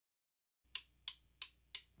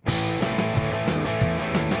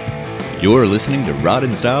You're listening to Rod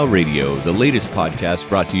and Style Radio, the latest podcast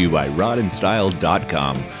brought to you by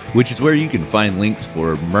rodandstyle.com, which is where you can find links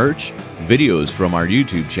for merch, videos from our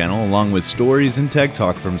YouTube channel, along with stories and tech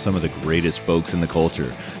talk from some of the greatest folks in the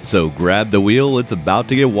culture. So grab the wheel, it's about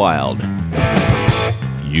to get wild.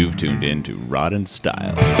 You've tuned in to Rod and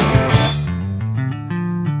Style.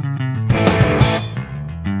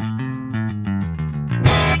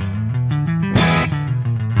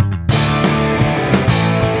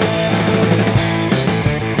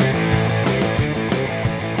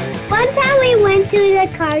 To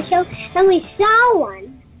the car show and we saw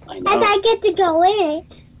one, and I get to go in.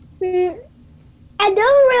 I don't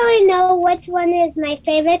really know which one is my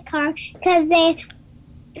favorite car because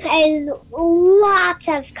there's lots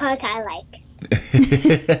of cars I like.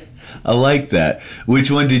 I like that.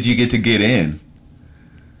 Which one did you get to get in?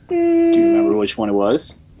 Do you remember which one it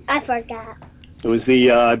was? I forgot. It was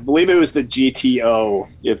the I believe it was the GTO,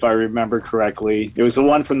 if I remember correctly. It was the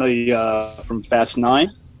one from the from Fast 9.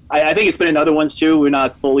 I think it's been in other ones too. We're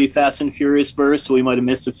not fully Fast and Furious verse, so we might have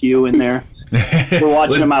missed a few in there. We're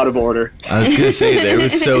watching them out of order. I was gonna say there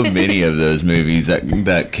was so many of those movies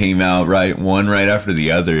that came out one right after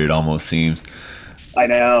the other. It almost seems. I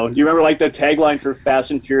know. You remember like the tagline for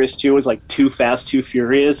Fast and Furious 2 was like Too Fast, Too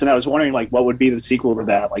Furious, and I was wondering like what would be the sequel to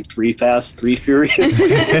that, like 3 Fast, 3 Furious.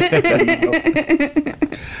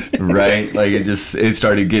 Right, like it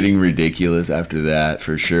started getting ridiculous after that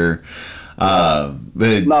for sure.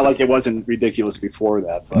 But not like it wasn't ridiculous before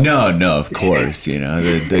that. But. No, of course. You know,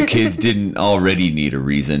 the kids didn't already need a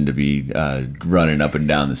reason to be running up and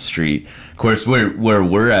down the street. Of course, where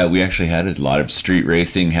we're at, we actually had a lot of street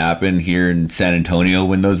racing happen here in San Antonio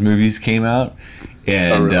when those movies came out,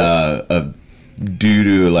 and due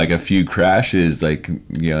to like a few crashes, like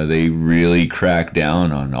they really cracked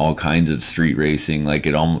down on all kinds of street racing. Like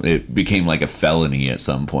it became like a felony at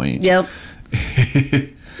some point. Yep.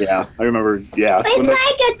 Yeah, I remember. Yeah, it's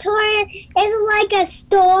like a tour. It's like a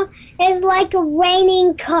store. It's like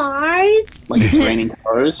raining cars. Like it's raining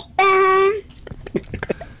cars.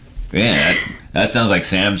 Yeah, that sounds like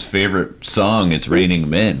Sam's favorite song. It's Raining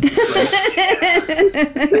Men.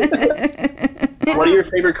 What are your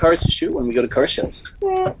favorite cars to shoot when we go to car shows?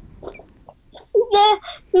 The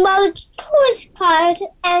most tourist cars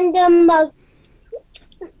and the most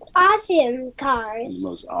awesome cars. The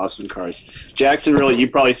most awesome cars. Jackson really, you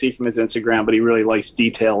probably see from his Instagram, but he really likes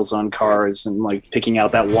details on cars and like picking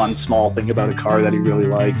out that one small thing about a car that he really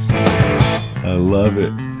likes. I love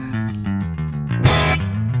it.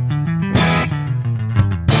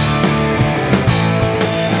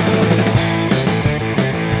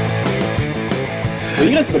 Well,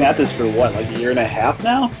 you guys have been at this for what, like a year and a half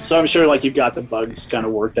now? So I'm sure like you've got the bugs kind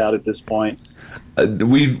of worked out at this point.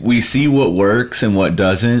 We see what works and what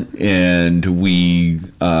doesn't, and we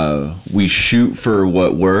shoot for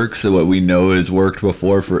what works and what we know has worked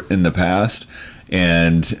before in the past,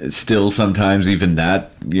 and still sometimes even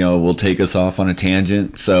that will take us off on a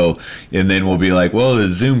tangent. So and then we'll be like, well, the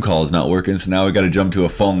Zoom call is not working, so now we got to jump to a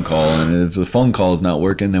phone call, and if the phone call is not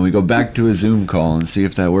working, then we go back to a Zoom call and see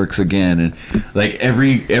if that works again. And like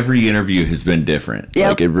every interview has been different. Yep.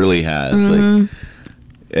 Like it really has. Mm-hmm. Like.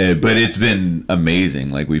 But it's been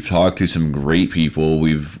amazing. Like we've talked to some great people.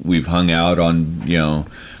 We've hung out on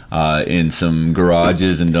in some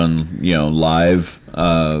garages and done live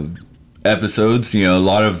episodes. A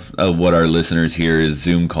lot of what our listeners hear is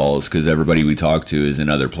Zoom calls because everybody we talk to is in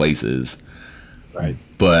other places. Right.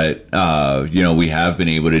 But we have been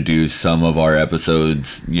able to do some of our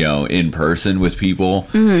episodes in person with people,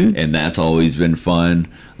 and that's always been fun.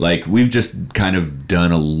 Like we've just kind of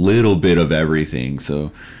done a little bit of everything.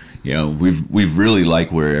 So we've really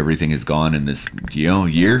liked where everything has gone in this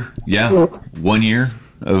year. Yeah, 1 year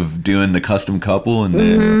of doing the custom couple, and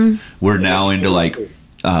then we're now into like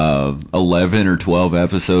 11 or 12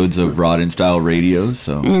 episodes of Rod and Style Radio.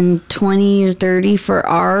 So and 20 or 30 for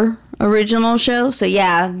our original show. So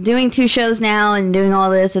yeah, doing 2 shows now and doing all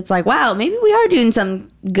this, it's like, wow, maybe we are doing some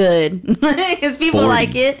good because people 40.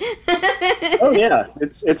 like it. Oh yeah,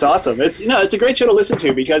 it's awesome. It's it's a great show to listen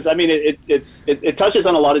to because I mean it touches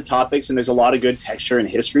on a lot of topics and there's a lot of good texture and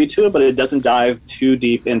history to it, but it doesn't dive too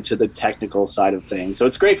deep into the technical side of things. So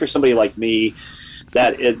it's great for somebody like me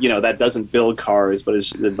that that doesn't build cars, but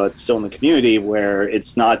still in the community where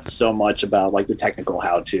it's not so much about like the technical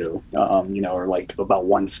how-to, or like about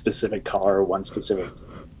one specific car or one specific,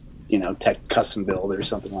 tech custom build or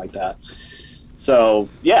something like that. So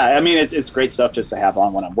yeah, I mean it's great stuff just to have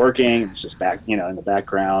on when I'm working. It's just back, in the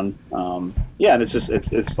background. And it's just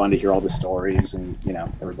it's fun to hear all the stories and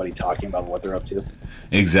everybody talking about what they're up to.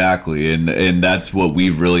 Exactly, and that's what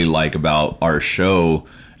we really like about our show.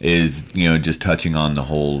 is, you know, just touching on the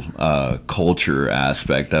whole culture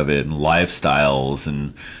aspect of it and lifestyles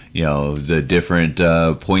and, you know, the different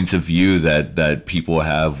points of view that people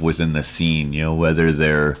have within the scene, you know, whether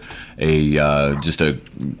they're just a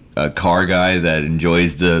car guy that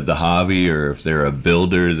enjoys the hobby, or if they're a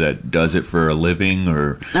builder that does it for a living,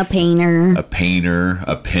 or a painter, a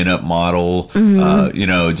pinup model, you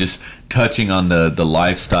know, just touching on the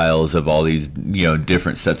lifestyles of all these, you know,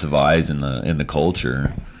 different sets of eyes in the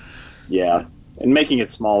culture. Yeah. And making it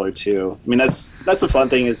smaller too. I mean, that's the fun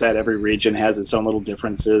thing, is that every region has its own little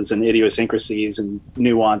differences and idiosyncrasies and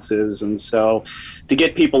nuances. And so to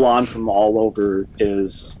get people on from all over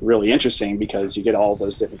is really interesting, because you get all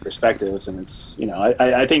those different perspectives. And it's, you know,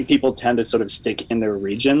 I think people tend to sort of stick in their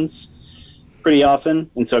regions pretty often.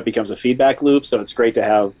 And so it becomes a feedback loop. So it's great to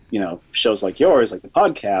have, you know, shows like yours, like the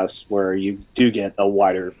podcast, where you do get a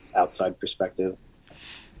wider outside perspective.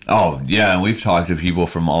 Oh, yeah, and we've talked to people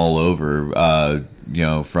from all over, you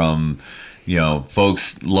know, from, you know,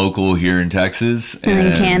 folks local here in Texas. And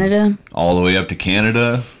in Canada. All the way up to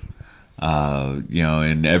Canada, you know,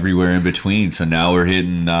 and everywhere in between. So now we're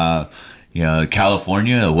hitting, you know,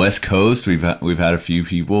 California, the West Coast. We've had a few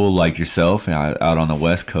people like yourself out on the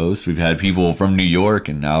West Coast. We've had people from New York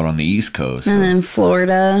and out on the East Coast. And then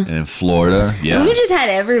Florida. And Florida, yeah. And we just had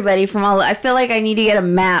everybody from all. I feel like I need to get a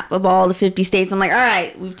map of all the 50 states. I'm like, all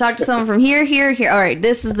right, we've talked to someone from here, here, here. All right,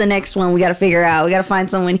 this is the next one we got to figure out. We got to find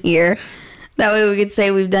someone here. That way we could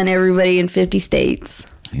say we've done everybody in 50 states.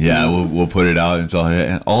 Yeah, we'll put it out until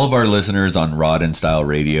all of our listeners on Rod and Style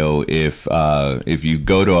Radio. If you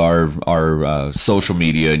go to our social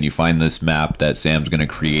media and you find this map that Sam's going to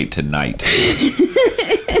create tonight,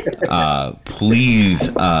 please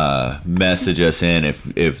message us in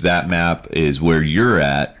if that map is where you're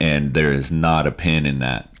at and there is not a pin in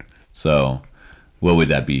that. So, what would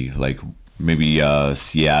that be? Like maybe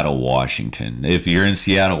Seattle, Washington. If you're in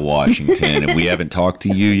Seattle, Washington, and we haven't talked to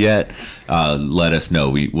you yet, let us know.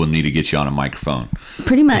 We'll need to get you on a microphone.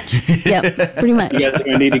 Pretty much. Yep, pretty much. You guys are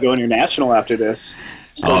going to need to go international after this.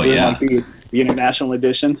 Start doing like the international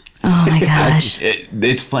edition. Oh my gosh.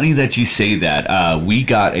 It's funny that you say that. We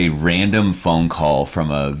got a random phone call from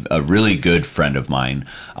a really good friend of mine,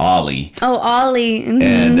 Ollie. Oh, Ollie. Mm-hmm.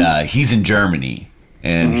 And he's in Germany.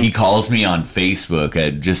 And he calls me on Facebook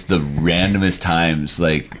at just the randomest times,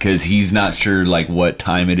 like, because he's not sure, like, what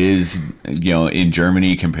time it is, you know, in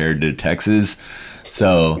Germany compared to Texas.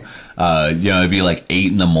 So, you know, it'd be like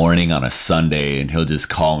 8 a.m. on a Sunday, and he'll just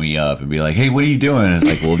call me up and be like, hey, what are you doing? And it's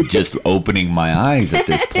like, well, just opening my eyes at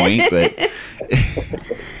this point.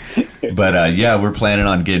 But yeah, we're planning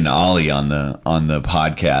on getting Ollie on the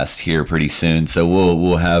podcast here pretty soon. So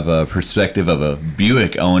we'll have a perspective of a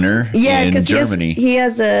Buick owner in Germany. He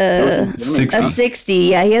has a 60.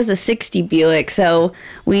 Yeah, he has a 60 Buick. So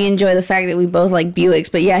we enjoy the fact that we both like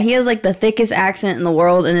Buicks. But yeah, he has like the thickest accent in the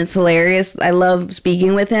world, and it's hilarious. I love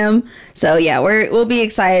speaking with him. So yeah, we'll be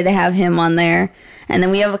excited to have him on there. And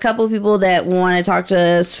then we have a couple of people that want to talk to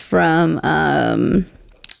us from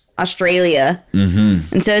Australia.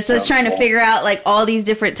 Mm-hmm. And so it's just trying to figure out like all these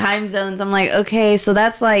different time zones. I'm like, okay, so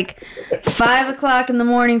that's like 5 o'clock in the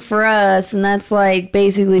morning for us, and that's like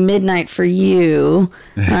basically midnight for you.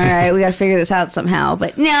 All right, we got to figure this out somehow.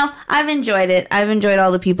 But no, I've enjoyed it. I've enjoyed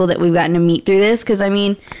all the people that we've gotten to meet through this, because I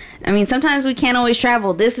mean, sometimes we can't always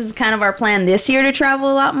travel. This is kind of our plan this year, to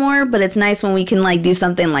travel a lot more, but it's nice when we can like do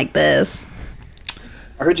something like this.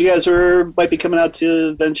 I heard you guys might be coming out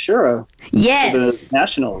to Ventura. Yes. For the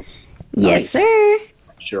Nationals. Yes, Nice. sir.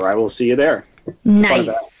 Sure, I will see you there.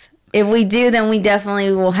 Nice. If we do, then we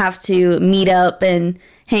definitely will have to meet up and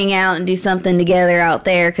hang out and do something together out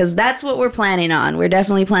there, because that's what we're planning on. We're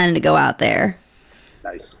definitely planning to go out there.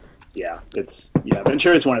 Nice. Yeah,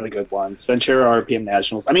 Ventura is one of the good ones. Ventura RPM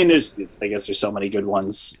Nationals. I mean, I guess there's so many good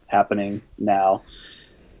ones happening now.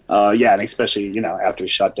 Yeah, and especially, after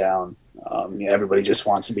shutdown. Everybody just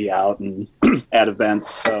wants to be out and at events.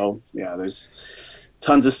 So, yeah, there's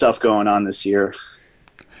tons of stuff going on this year.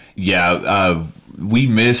 Yeah, we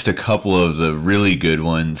missed a couple of the really good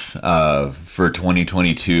ones for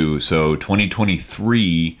 2022. So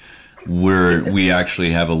 2023, we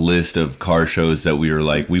actually have a list of car shows that we were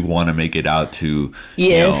like, we want to make it out to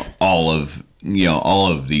all of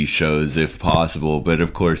these shows if possible. But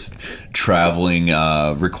of course, traveling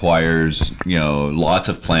requires lots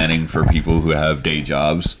of planning for people who have day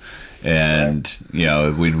jobs. And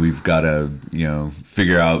we've got to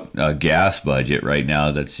figure out a gas budget right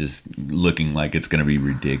now that's just looking like it's going to be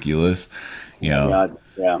ridiculous. God,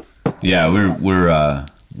 yeah. Yeah, we're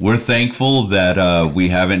we're thankful that we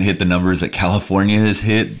haven't hit the numbers that California has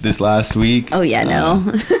hit this last week. Oh yeah, no.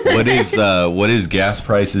 What is gas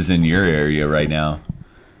prices in your area right now?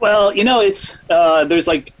 Well, it's there's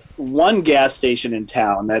like one gas station in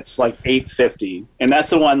town that's like $8.50, and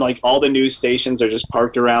that's the one like all the news stations are just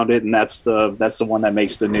parked around it, and that's the one that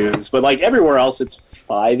makes the news. But like everywhere else, it's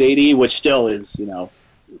 $5.80, which still is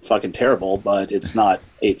fucking terrible, but it's not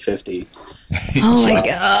 $8.50. Oh my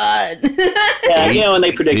god. Yeah, and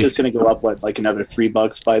they predict it's going to go up like another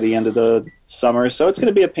 $3 by the end of the summer. So it's going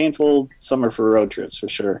to be a painful summer for road trips for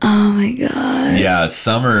sure. Oh my god. Yeah,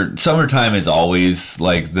 summertime is always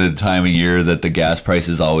like the time of year that the gas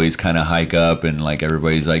prices always kind of hike up, and like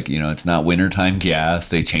everybody's like, it's not wintertime gas.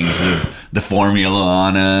 They changed the formula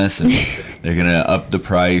on us, and they're going to up the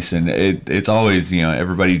price, and it's always,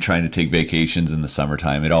 everybody trying to take vacations in the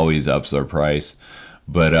summertime. It always ups their price.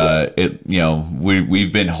 But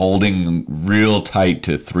we've been holding real tight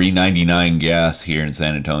to $3.99 gas here in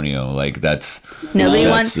San Antonio. Like nobody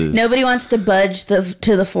wants to budge to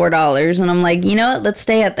the $4, and I'm like, what? Let's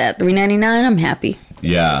stay at that $3.99. I'm happy.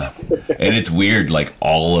 Yeah, and it's weird. Like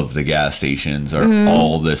all of the gas stations are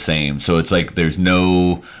all the same, so it's like there's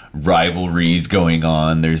no rivalries going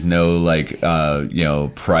on. There's no like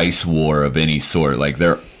price war of any sort. Like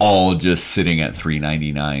they're all just sitting at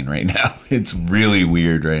 $3.99 right now. It's really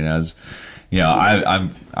weird right now.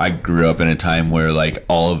 I grew up in a time where like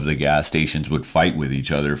all of the gas stations would fight with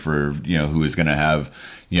each other for who was going to have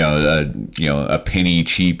a penny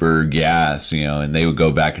cheaper gas, and they would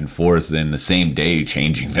go back and forth in the same day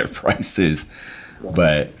changing their prices.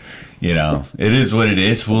 But it is what it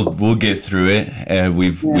is. We'll get through it.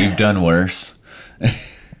 We've done worse.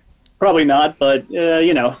 Probably not, but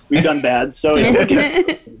we've done bad. So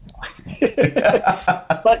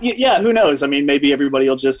but yeah, who knows? I mean, maybe everybody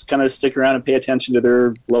will just kind of stick around and pay attention to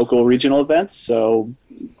their local regional events. So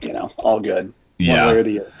all good. Yeah. One way or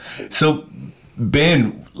the other. So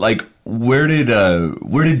Ben, like, where did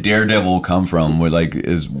Daredevil come from? With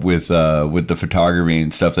the photography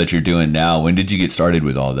and stuff that you're doing now. When did you get started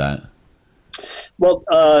with all that? Well,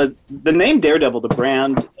 the name Daredevil, the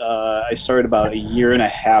brand, I started about a year and a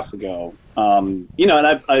half ago. And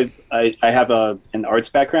I have an arts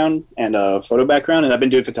background and a photo background, and I've been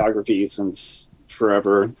doing photography since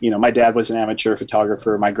forever. My dad was an amateur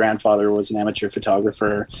photographer. My grandfather was an amateur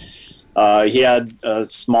photographer. He had a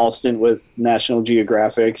small stint with National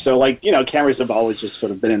Geographic. So cameras have always just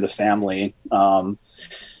sort of been in the family.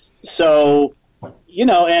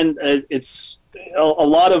 It's a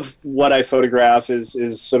lot of what I photograph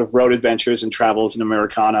is sort of road adventures and travels in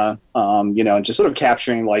Americana, and just sort of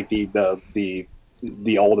capturing like the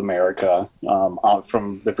old America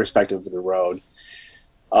from the perspective of the road.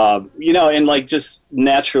 And like just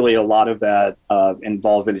naturally a lot of that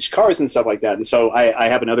involved vintage cars and stuff like that. And so I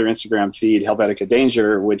have another Instagram feed, Helvetica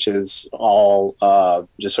Danger, which is all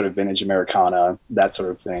just sort of vintage Americana, that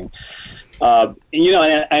sort of thing. And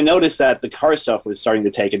I noticed that the car stuff was starting to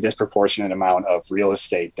take a disproportionate amount of real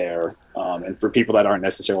estate there. And for people that aren't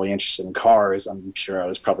necessarily interested in cars, I'm sure I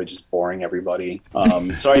was probably just boring everybody.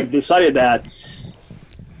 So I decided that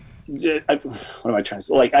what am I trying to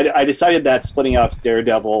say? Like, I decided that splitting off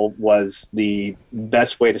Daredevil was the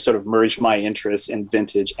best way to sort of merge my interests in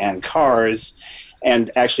vintage and cars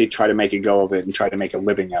and actually try to make a go of it and try to make a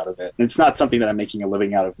living out of it. And it's not something that I'm making a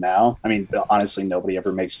living out of now. I mean, honestly, nobody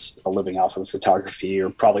ever makes a living off of photography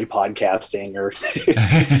or probably podcasting or.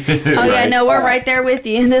 Oh, yeah, no, we're right there with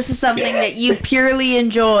you. This is something that you purely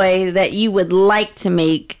enjoy, that you would like to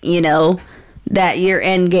make, that your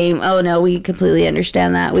end game. Oh, no, we completely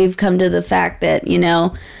understand that. We've come to the fact that,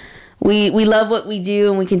 we love what we do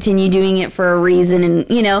and we continue doing it for a reason. And,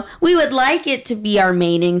 we would like it to be our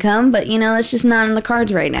main income, but, that's just not in the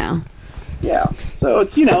cards right now. Yeah. So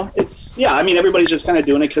it's, I mean, everybody's just kind of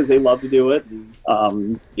doing it because they love to do it.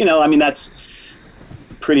 That's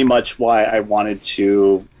pretty much why I wanted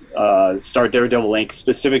to start Daredevil Inc.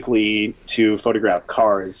 specifically to photograph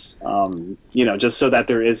cars, just so that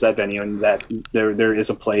there is that venue and that there is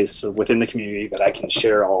a place within the community that I can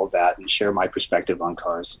share all of that and share my perspective on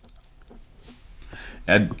cars.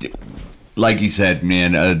 And like you said,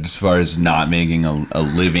 man, as far as not making a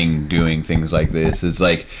living doing things like this is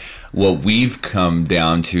like what we've come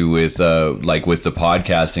down to with with the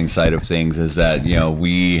podcasting side of things is that,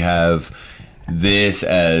 we have this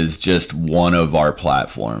as just one of our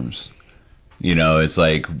platforms. It's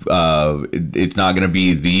like it's not going to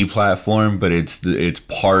be the platform, but it's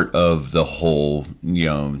part of the whole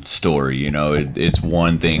story. It's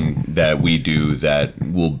one thing that we do that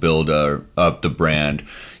will build up the brand,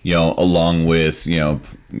 along with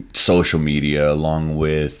social media, along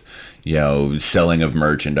with selling of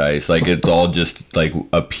merchandise. Like it's all just like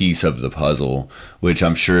a piece of the puzzle, which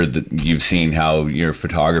I'm sure that you've seen how your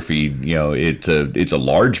photography, it's a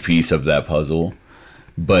large piece of that puzzle.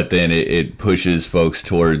 But then it pushes folks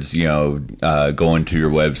towards, going to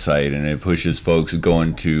your website, and it pushes folks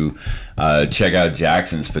going to check out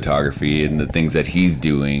Jackson's photography and the things that he's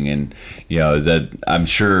doing. And, that I'm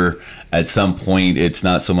sure at some point it's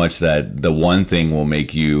not so much that the one thing will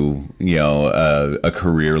make you, a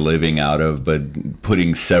career living out of, but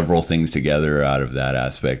putting several things together out of that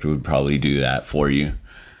aspect would probably do that for you.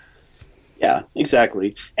 Yeah,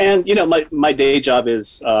 exactly. And, my day job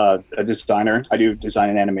is a designer. I do design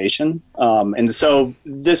and animation. And so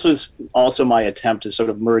this was also my attempt to sort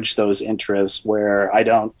of merge those interests where I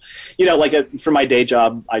don't, for my day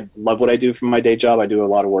job, I love what I do for my day job. I do a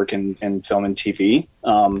lot of work in film and TV.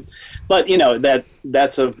 But,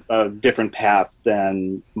 that's a different path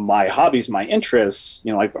than my hobbies, my interests,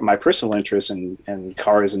 like my personal interests in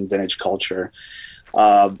cars and vintage culture.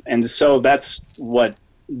 And so that's what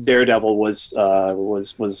Daredevil was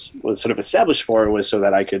sort of established for, was so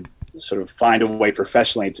that I could sort of find a way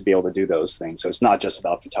professionally to be able to do those things. So it's not just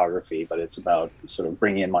about photography, but it's about sort of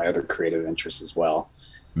bringing in my other creative interests as well.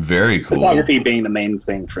 Very cool. Photography being the main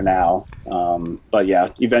thing for now. But yeah,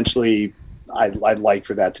 eventually I'd like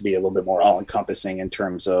for that to be a little bit more all encompassing in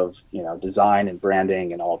terms of, design and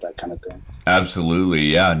branding and all of that kind of thing. Absolutely.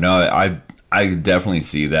 Yeah, no, I definitely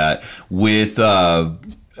see that with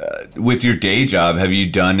your day job. Have you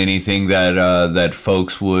done anything that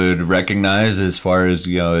folks would recognize as far as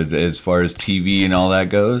TV and all that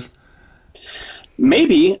goes?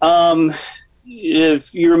 Maybe.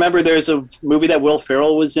 If you remember, there's a movie that Will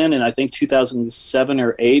Ferrell was in I think 2007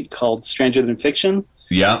 or 8 called Stranger Than Fiction.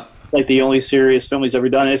 Yeah. Like the only serious film he's ever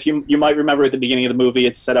done. If you might remember at the beginning of the movie,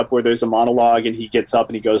 it's set up where there's a monologue and he gets up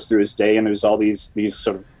and he goes through his day, and there's all these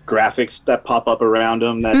sort of graphics that pop up around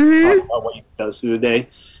him that talk about what he does through the day.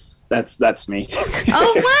 That's me.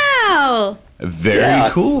 Oh, wow. Very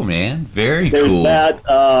cool, man. Very cool. There's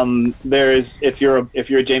that. There's if you're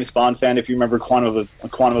a James Bond fan, if you remember Quantum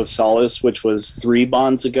of Solace, which was 3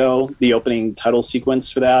 Bonds ago, the opening title sequence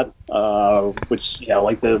for that, which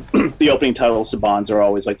like the opening titles of Bonds are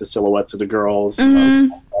always like the silhouettes of the girls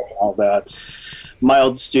and all that. My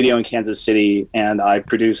old studio in Kansas City, and I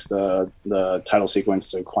produced the title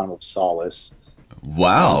sequence to Quantum of Solace.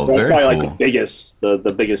 Wow, so that's very probably cool. Like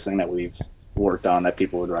the biggest thing that we've worked on that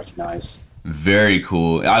people would recognize. Very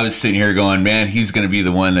cool. I was sitting here going, man, he's going to be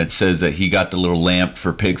the one that says that he got the little lamp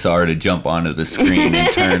for Pixar to jump onto the screen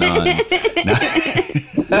and turn on.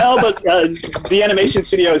 No, but the animation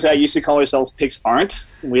studios that used to call ourselves Pix Aren't.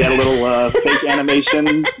 We had a little fake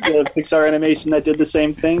animation, Pixar animation that did the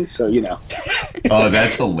same thing. So, Oh,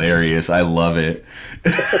 that's hilarious. I love it.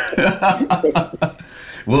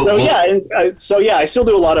 I still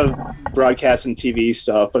do a lot of broadcast and TV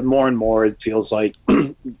stuff, but more and more it feels like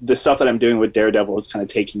the stuff that I'm doing with Daredevil is kind of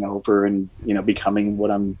taking over and, becoming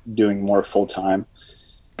what I'm doing more full time.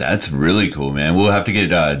 That's really cool, man. We'll have to get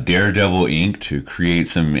Daredevil Inc. to create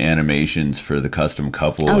some animations for the custom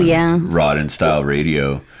couple. Oh, yeah. Rod and Style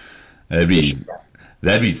Radio. That'd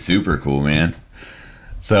be super cool, man.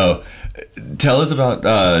 So tell us about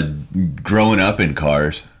growing up in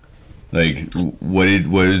cars. Like, what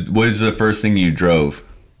is the first thing you drove?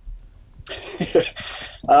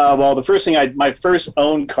 Well, the first thing my first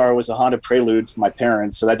owned car was a Honda Prelude for my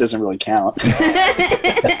parents, so that doesn't really count.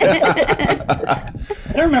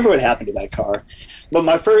 I don't remember what happened to that car, but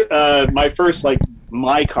my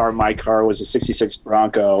car was a '66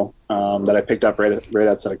 Bronco that I picked up right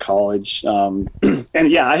outside of college. And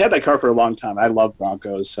yeah, I had that car for a long time. I love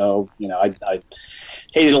Broncos, so I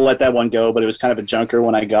hated to let that one go, but it was kind of a junker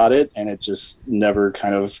when I got it, and it just never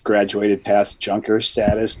kind of graduated past junker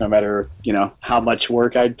status, no matter, how much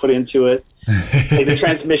work I'd put into it. Like the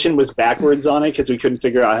transmission was backwards on it because we couldn't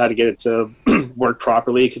figure out how to get it to work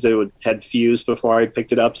properly because it had fused before I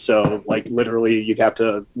picked it up. So, like, literally, you'd have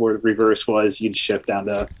to, where the reverse was, you'd shift down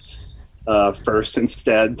to first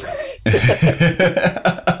instead. So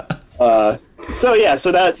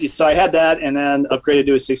I had that, and then upgraded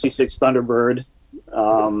to a '66 Thunderbird.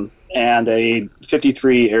 And a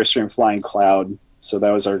 '53 Airstream Flying Cloud. So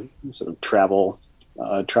that was our sort of travel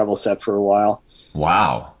set for a while.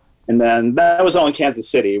 Wow. And then that was all in Kansas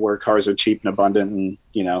City, where cars are cheap and abundant, and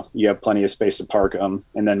you have plenty of space to park them.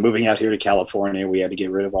 And then moving out here to California, we had to get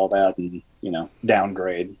rid of all that and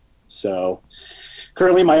downgrade. So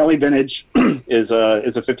currently, my only vintage is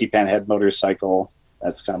a 50 Panhead motorcycle.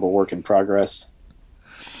 That's kind of a work in progress.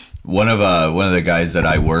 One of the guys that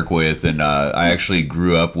I work with, and I actually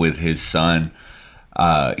grew up with his son.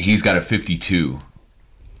 He's got a '52,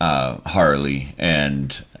 Harley,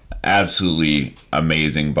 and absolutely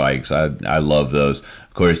amazing bikes. I love those.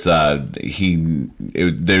 Of course, those are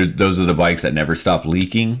the bikes that never stop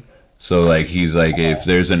leaking. So like he's like, if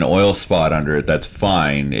there's an oil spot under it, that's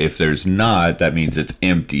fine. If there's not, that means it's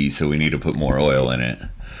empty. So we need to put more oil in it.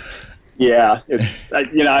 Yeah, it's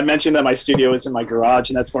I mentioned that my studio is in my garage,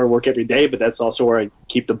 and that's where I work every day. But that's also where I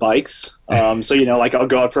keep the bikes. So like I'll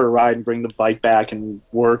go out for a ride and bring the bike back and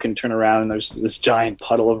work and turn around, and there's this giant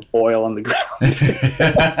puddle of oil on the ground.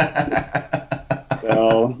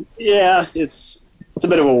 So yeah, it's a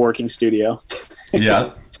bit of a working studio.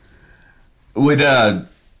 Yeah. What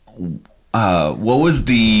was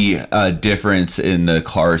the difference in the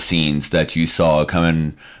car scenes that you saw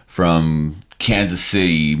coming from Kansas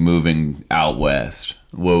City moving out west?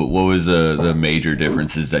 What was the major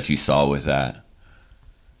differences that you saw with that?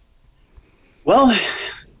 Well,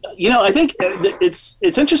 I think it's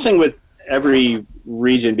interesting with every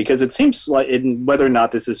region, because it seems like, whether or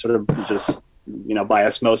not this is sort of just by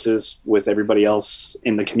osmosis with everybody else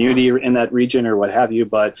in the community or in that region or what have you,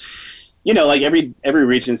 but like every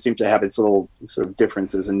region seems to have its little sort of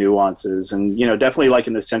differences and nuances. And, definitely like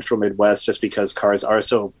in the central Midwest, just because cars are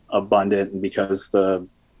so abundant and because the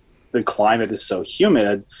climate is so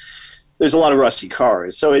humid, there's a lot of rusty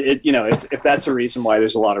cars. So if that's the reason why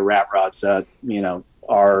there's a lot of rat rods that,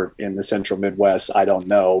 are in the central Midwest, I don't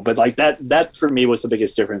know. But like that for me was the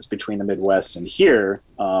biggest difference between the Midwest and here,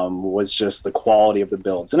 was just the quality of the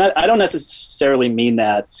builds. And I don't necessarily mean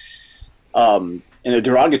that, in a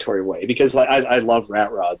derogatory way, because like I love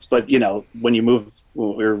rat rods, but when you move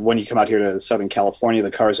or when you come out here to Southern California,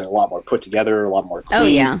 the cars are a lot more put together, a lot more clean. Oh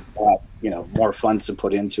yeah, a lot, more funds to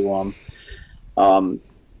put into them.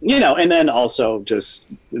 And then also just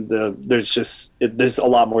there's a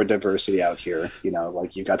lot more diversity out here.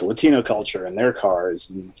 Like you've got the Latino culture and their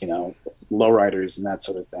cars, and lowriders and that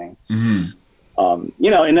sort of thing. Mm-hmm.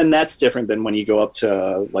 And then that's different than when you go up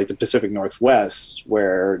to like the Pacific Northwest,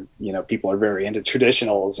 where, people are very into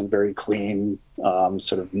traditionals and very clean,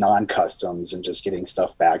 sort of non-customs, and just getting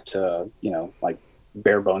stuff back to, like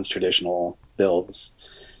bare bones traditional builds.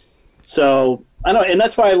 So I know, and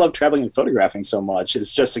that's why I love traveling and photographing so much.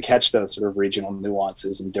 It's just to catch those sort of regional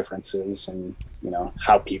nuances and differences, and,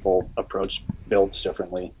 how people approach builds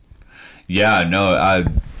differently. Yeah, no,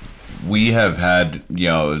 we have had,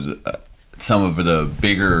 some of the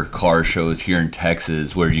bigger car shows here in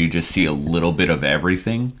Texas where you just see a little bit of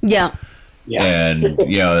everything. Yeah. Yeah.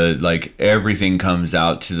 And, like everything comes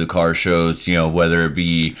out to the car shows, whether it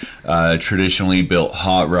be traditionally built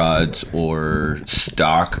hot rods or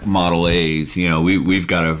stock Model A's. We've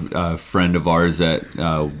got a friend of ours that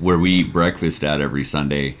where we eat breakfast at every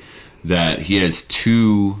Sunday, that he has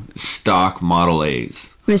 2 stock Model A's.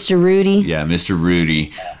 Mr. Rudy. Yeah, Mr.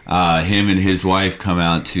 Rudy. Him and his wife come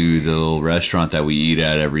out to the little restaurant that we eat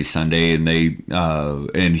at every Sunday, and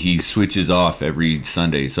and he switches off every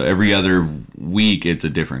Sunday. So every other week, it's a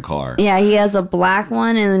different car. Yeah, he has a black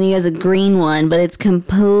one, and then he has a green one, but it's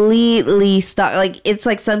completely stock. Like, it's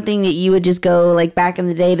like something that you would just go, like, back in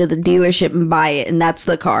the day to the dealership and buy it, and that's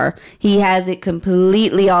the car. He has it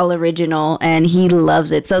completely all original, and he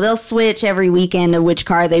loves it. So they'll switch every weekend of which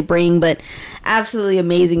car they bring, but absolutely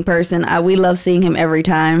amazing person. We love seeing him every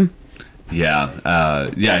time. Yeah,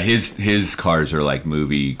 his cars are like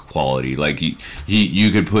movie quality. Like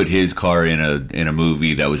you could put his car in a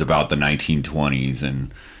movie that was about the 1920s,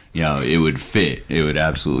 and it would fit. It would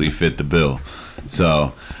absolutely fit the bill.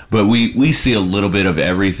 So, but we see a little bit of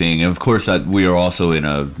everything, and of course we are also in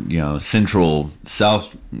a central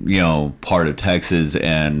south part of Texas,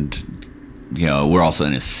 and we're also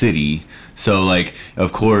in a city. So, like,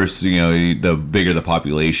 of course, the bigger the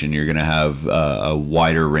population, you're going to have a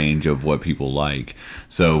wider range of what people like.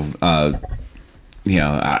 So,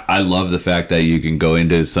 I love the fact that you can go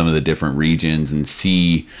into some of the different regions and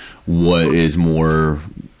see what is more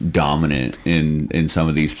dominant in some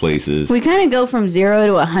of these places. We kind of go from 0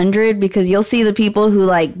 to 100, because you'll see the people who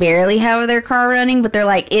like barely have their car running, but they're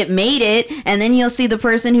like, it made it. And then you'll see the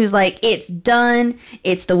person who's like, it's done,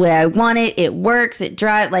 it's the way I want it, it works, it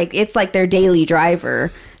drives, like it's like their daily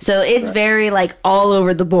driver. So it's very like all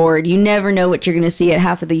over the board. You never know what you're going to see at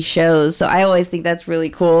half of these shows. So I always think that's really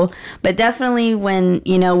cool. But definitely when,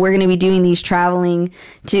 we're going to be doing these traveling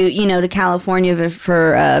to, to California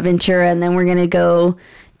for Ventura, and then we're going to go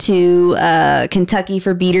to Kentucky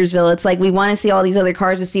for Beatersville. It's like we want to see all these other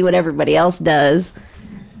cars to see what everybody else does.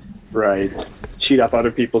 Right. Cheat off other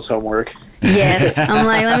people's homework. Yes. I'm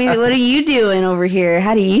like, what are you doing over here?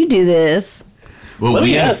 How do you do this? Well, Let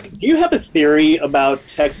me ask, do you have a theory about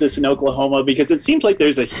Texas and Oklahoma? Because it seems like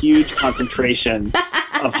there's a huge concentration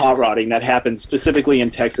of hot rodding that happens specifically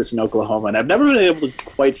in Texas and Oklahoma, and I've never been able to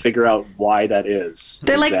quite figure out why that is.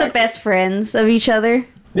 They're like the best friends of each other.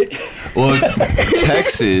 Well,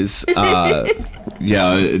 Texas,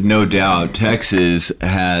 yeah, no doubt, Texas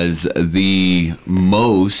has the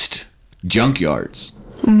most junkyards.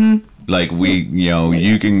 Mm-hmm. Like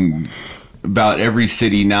you can. About every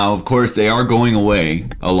city now, of course, they are going away.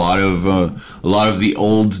 A lot of the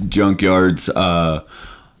old junkyards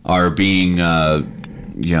are being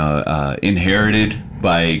inherited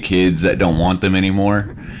by kids that don't want them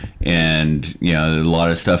anymore, and a lot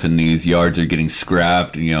of stuff in these yards are getting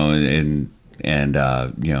scrapped, and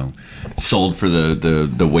sold for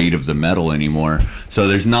the weight of the metal anymore. So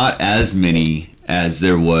there's not as many as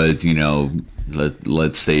there was,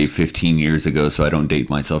 let's say 15 years ago, so I don't date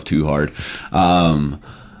myself too hard.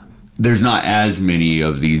 There's not as many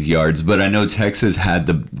of these yards, but I know Texas had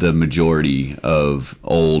the majority of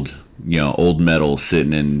old metal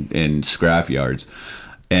sitting in scrap yards.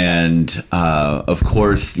 And of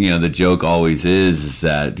course, the joke always is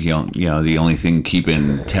that the only thing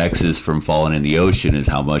keeping Texas from falling in the ocean is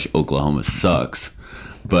how much Oklahoma sucks.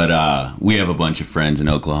 But we have a bunch of friends in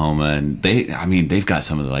Oklahoma, and they've got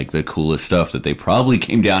some of the coolest stuff that they probably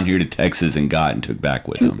came down here to Texas and got and took back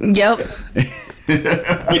with them. Yep.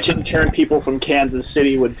 Which in turn people from Kansas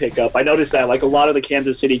City would pick up. I noticed that a lot of the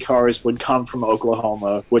Kansas City cars would come from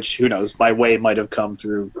Oklahoma, which who knows, by way might have come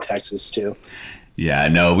through Texas too. Yeah,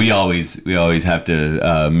 no, we always have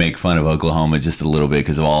to make fun of Oklahoma just a little bit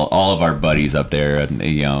because of all of our buddies up there.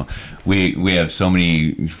 And, we have so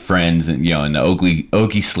many friends, and in the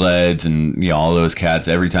Okie sleds and all those cats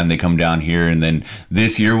every time they come down here. And then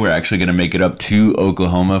this year we're actually going to make it up to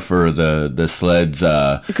Oklahoma for the sleds.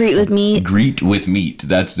 Greet with Meat. Greet with Meat.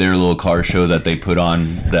 That's their little car show that they put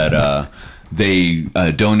on that. They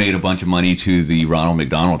donate a bunch of money to the Ronald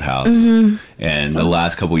McDonald House. Mm-hmm. And the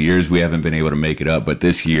last couple of years, we haven't been able to make it up. But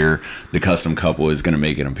this year, the custom couple is going to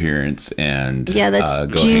make an appearance and that's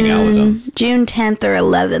go hang out with them. June 10th or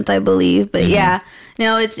 11th, I believe. But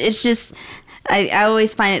it's just... I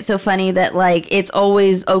always find it so funny that it's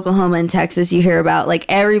always Oklahoma and Texas you hear about.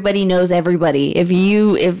 Everybody knows everybody. If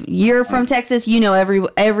you're from Texas,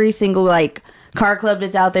 every single car club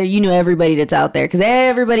that's out there, everybody that's out there, because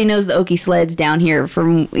everybody knows the Okie sleds down here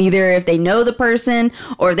from either if they know the person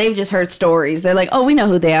or they've just heard stories. They're like, oh, we know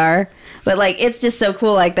who they are. But it's just so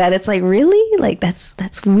cool like that. It's really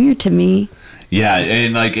that's weird to me. Yeah,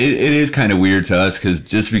 and it is kind of weird to us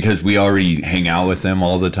because we already hang out with them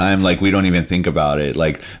all the time, we don't even think about it.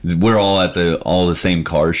 We're all at all the same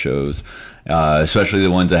car shows. Especially the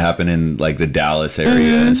ones that happen in the Dallas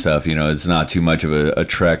area and stuff. It's not too much of a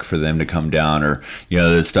trek for them to come down, or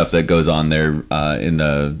the stuff that goes on there in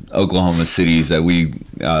the Oklahoma cities that we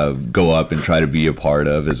go up and try to be a part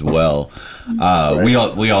of as well. We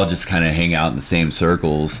all just kind of hang out in the same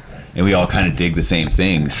circles, and we all kind of dig the same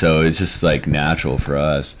things, so it's just natural for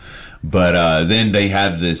us. But then they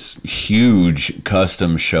have this huge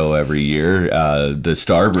custom show every year, the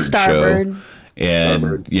Starboard show.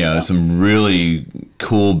 And some really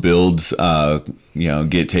cool builds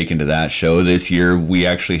get taken to that show. This year we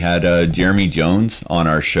actually had Jeremy Jones on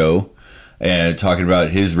our show and talking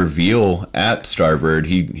about his reveal at Starboard.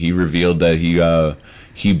 He revealed that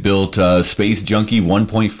he built Space Junkie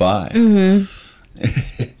 1.5.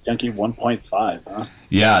 Space Junkie 1.5, huh?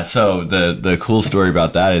 Yeah, so the cool story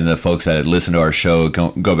about that, and the folks that listen to our show,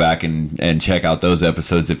 go back and check out those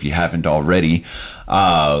episodes if you haven't already.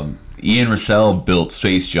 Ian Russell built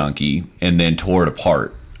Space Junkie and then tore it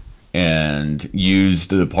apart and used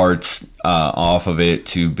the parts off of it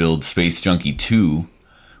to build Space Junkie 2,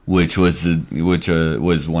 which was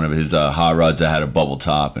one of his hot rods that had a bubble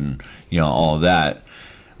top and all of that.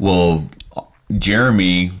 Well,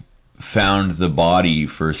 Jeremy found the body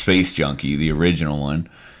for Space Junkie, the original one,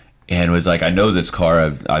 and was like, I know this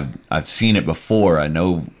car. I've seen it before. I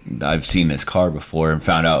know I've seen this car before, and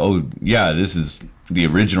found out, oh yeah, this is the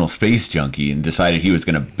original Space Junkie, and decided he was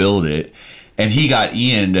going to build it. And he got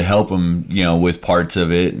Ian to help him, with parts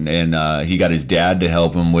of it, and he got his dad to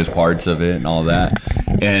help him with parts of it and all that,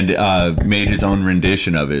 and made his own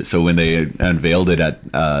rendition of it. So when they unveiled it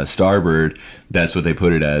at Starboard, that's what they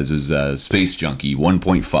put it as, was Space Junkie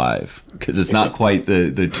 1.5, because it's not quite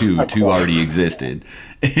the two. Two already existed.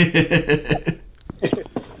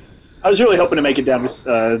 I was really hoping to make it down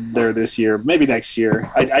there this year, maybe next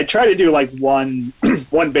year. I try to do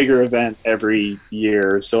one bigger event every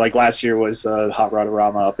year. So last year was Hot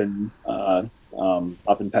Rodorama up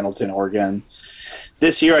in Pendleton, Oregon.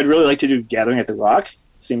 This year I'd really like to do Gathering at the Rock.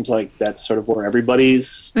 Seems like that's sort of where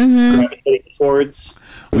everybody's gravitating towards.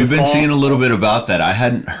 We've been seeing a little bit about that. I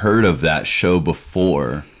hadn't heard of that show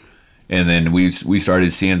before, and then we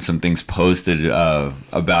started seeing some things posted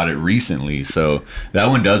about it recently. So that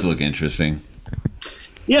one does look interesting.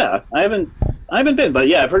 Yeah, I haven't been, but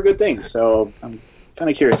yeah, I've heard good things. So I'm kind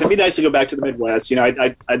of curious. It'd be nice to go back to the Midwest. You know,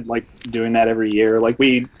 I'd like doing that every year. Like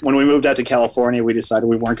when we moved out to California, we decided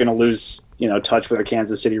we weren't going to lose, you know, touch with our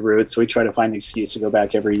Kansas City roots. So we try to find an excuse to go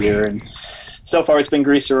back every year. And so far it's been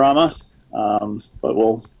Greaserama. But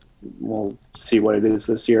we'll see what it is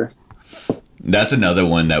this year. That's another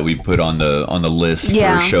one that we put on the list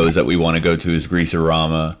for shows that we want to go to is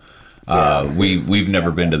Greaserama. We've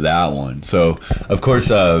never been to that one. So of course,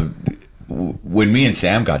 when me and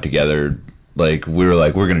Sam got together, like we were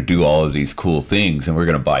like, we're gonna do all of these cool things, and we're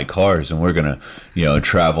gonna buy cars, and we're gonna, you know,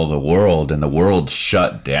 travel the world, and the world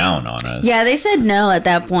shut down on us. Yeah, they said no at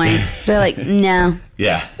that point. They're like, no.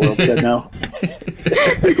 Yeah. World said no.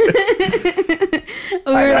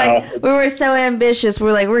 We were so ambitious.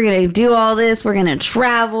 We're like, we're gonna do all this. We're gonna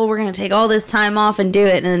travel. We're gonna take all this time off and do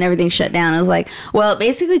it, and then everything shut down. It was like, well, it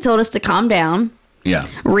basically told us to calm down,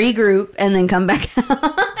 regroup, and then come back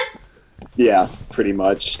out. Yeah, pretty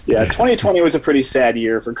much. Yeah, 2020 was a pretty sad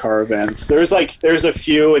year for car events. There's a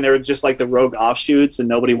few, and they were just like the rogue offshoots, and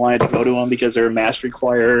nobody wanted to go to them because they were mask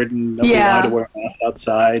required, and nobody wanted to wear a mask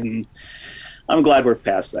outside. And I'm glad we're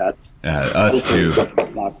past that. Yeah, us too.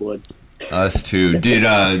 Knockwood. Us too. Did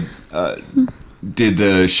the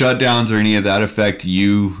shutdowns or any of that affect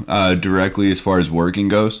you directly as far as working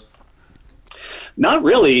goes? Not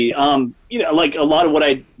really. You know, like a lot of what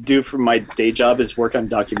I do for my day job is work on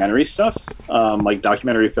documentary stuff, like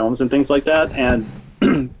documentary films and things like that. And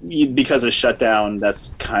because of shutdown,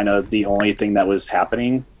 that's kind of the only thing that was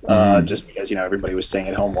happening, just because, you know, everybody was staying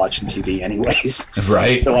at home watching TV anyways.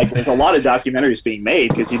 Right. So, like, there's a lot of documentaries being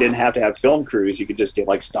made because you didn't have to have film crews. You could just get,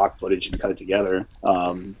 like, stock footage and cut it together.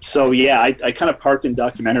 So, yeah, I kind of parked in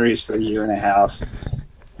documentaries for a year and a half.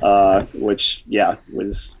 Which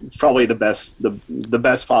was probably the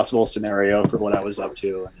best possible scenario for what I was up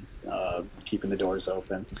to, and keeping the doors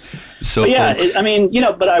open. So I mean, you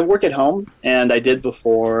know, but I work at home, and I did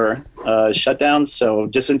before shutdowns. So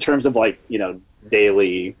just in terms of, like, you know,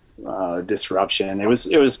 daily disruption, it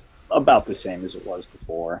was about the same as it was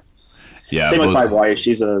before. Yeah. Same with my wife.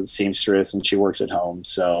 She's a seamstress and she works at home.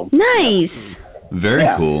 So nice. Very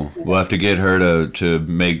cool. We'll have to get her to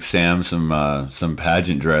make Sam some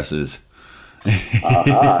pageant dresses.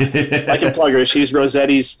 I can plug her. She's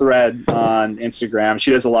Rosetti's Thread on Instagram.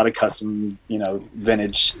 She does a lot of custom, you know,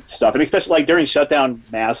 vintage stuff, and especially like during shutdown,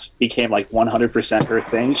 masks became like 100% her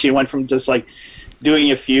thing. She went from just like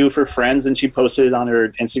doing a few for friends, and she posted it on her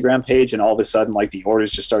Instagram page, and all of a sudden, like, the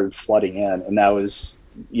orders just started flooding in, and that was,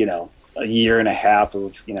 you know, a year and a half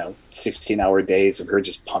of, you know, 16-hour days of her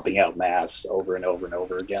just pumping out masks over and over and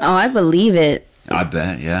over again. Oh, I believe it. I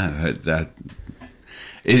bet, yeah.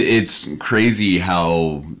 It's crazy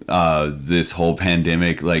how this whole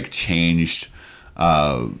pandemic, like, changed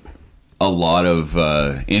a lot of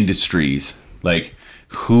industries. Like,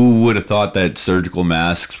 who would have thought that surgical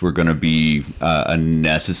masks were going to be a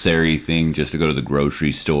necessary thing just to go to the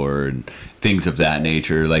grocery store and things of that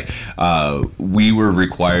nature? Like, we were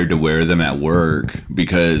required to wear them at work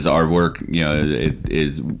because our work, you know, it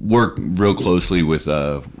is work real closely with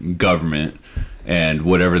government, and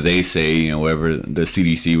whatever they say, you know, whatever the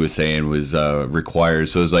CDC was saying was required.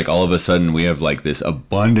 So it's like all of a sudden we have like this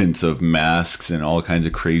abundance of masks and all kinds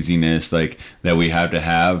of craziness like that we have to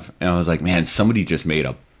have. And I was like, man, somebody just made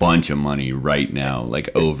a bunch of money right now, like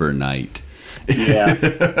overnight. Yeah,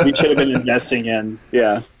 we should have been investing in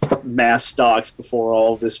mass stocks before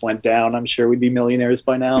all of this went down. I'm sure we'd be millionaires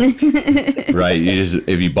by now. Right.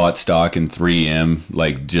 If you bought stock in 3M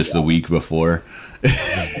like just the week before.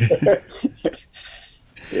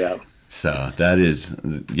 Yeah. So that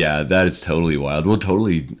is totally wild. We'll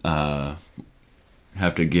totally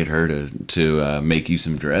have to get her to make you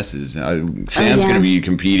some dresses. Sam's gonna be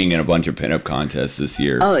competing in a bunch of pinup contests this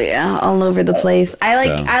year. Oh yeah, all over the place.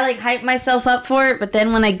 I hype myself up for it, but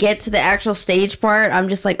then when I get to the actual stage part, I'm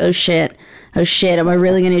just like, oh shit, am I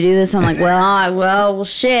really gonna do this? I'm like, well,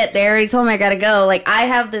 shit. They already told me I gotta go. Like, I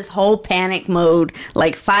have this whole panic mode,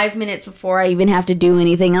 like 5 minutes before I even have to do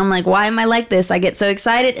anything. I'm like, why am I like this? I get so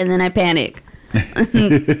excited and then I panic.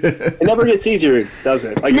 It never gets easier, does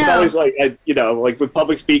it? Like, no. It's always like, you know, like with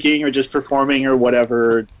public speaking or just performing or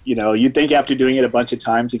whatever, you know, you'd think after doing it a bunch of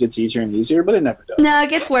times it gets easier and easier, but it never does. No, it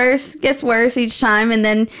gets worse each time. And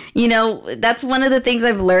then, you know, that's one of the things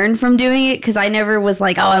I've learned from doing it, because I never was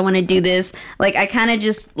like, oh, I want to do this. Like, I kind of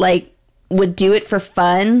just like would do it for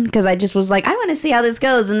fun because I just was like, I want to see how this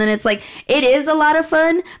goes. And then it's like, it is a lot of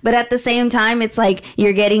fun, but at the same time, it's like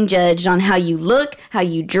you're getting judged on how you look, how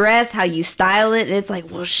you dress, how you style it. And it's like,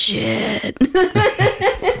 well, shit.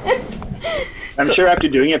 I'm sure after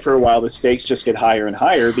doing it for a while, the stakes just get higher and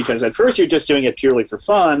higher because at first you're just doing it purely for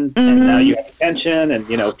fun, and now you have attention, and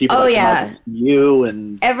people come out to see you.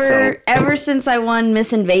 And ever since I won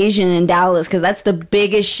Miss Invasion in Dallas, because that's the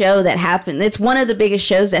biggest show that happened. It's one of the biggest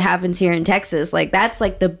shows that happens here in Texas. Like that's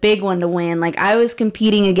like the big one to win. Like I was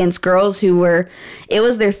competing against girls who it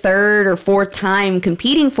was their third or fourth time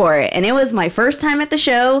competing for it, and it was my first time at the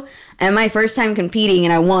show and my first time competing,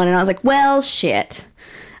 and I won, and I was like, well, shit.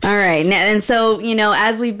 All right. And so,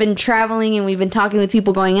 as we've been traveling and we've been talking with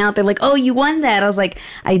people going out, they're like, oh, you won that. I was like,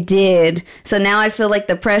 I did. So now I feel like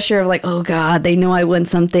the pressure of like, oh, God, they know I won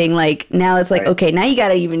something. Like now it's like, okay, now you got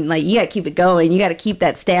to you got to keep it going. You got to keep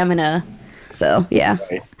that stamina. So, yeah,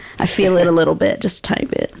 I feel it a little bit, just a tiny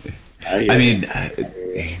bit. I mean,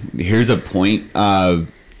 here's a point.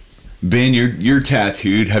 Ben, you're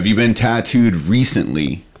tattooed. Have you been tattooed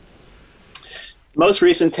recently? Most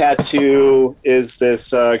recent tattoo is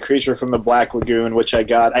this creature from the Black Lagoon, which I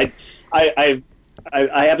got. I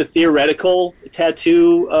have a theoretical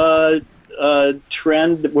tattoo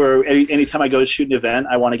trend where anytime I go to shoot an event,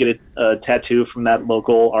 I want to get a tattoo from that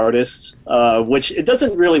local artist, which it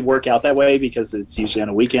doesn't really work out that way because it's usually on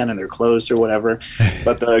a weekend and they're closed or whatever.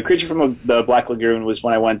 But the creature from the Black Lagoon was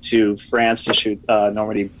when I went to France to shoot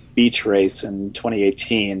Normandy Beach Race in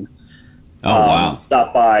 2018. Oh, wow.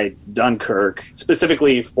 Stopped by Dunkirk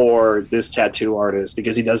specifically for this tattoo artist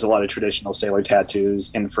because he does a lot of traditional sailor tattoos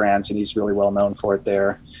in France and he's really well known for it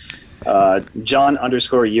there.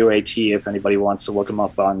 John_UAT, if anybody wants to look him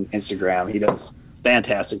up on Instagram. He does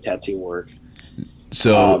fantastic tattoo work.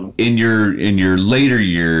 So in your later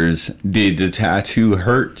years, did the tattoo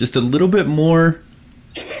hurt just a little bit more?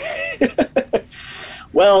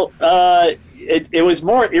 Well, it was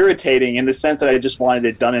more irritating in the sense that I just wanted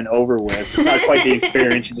it done and over with. It's not quite the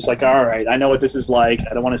experience. You're just like, all right, I know what this is like.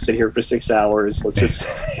 I don't want to sit here for 6 hours. Let's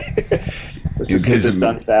just get this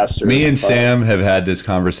done faster. Me and Sam have had this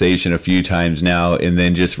conversation a few times now, and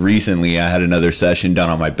then just recently I had another session done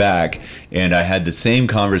on my back, and I had the same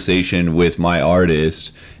conversation with my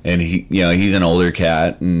artist, and he's an older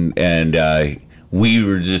cat, and we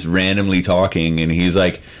were just randomly talking, and he's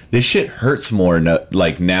like, this shit hurts more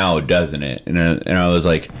now, doesn't it? And I was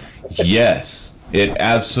like, yes, it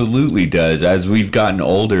absolutely does. As we've gotten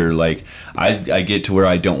older, like I get to where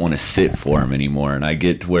I don't want to sit for him anymore, and I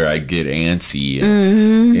get to where I get antsy,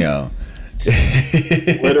 and,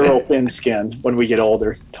 literal thin skin when we get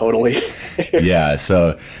older. Totally. Yeah.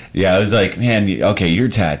 So I was like, man, okay, you're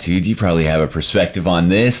tattooed. You probably have a perspective on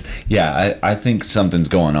this. Yeah. I think something's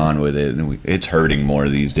going on with it, and it's hurting more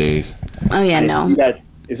these days. Oh yeah. No.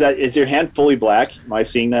 Is your hand fully black? Am I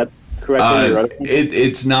seeing that correctly?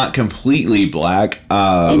 It's not completely black.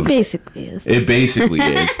 It basically is. It basically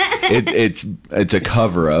is. It's a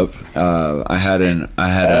cover up. I had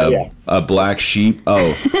a black sheep.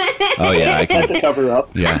 Oh yeah, I can. That's a cover up.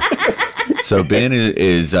 Yeah. So Ben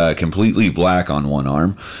is completely black on one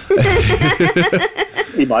arm.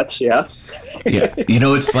 Pretty much, yeah. Yeah.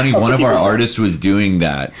 It's funny. One of our artists was doing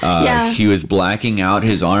that. He was blacking out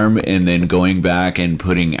his arm and then going back and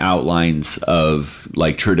putting outlines of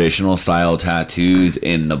like traditional style tattoos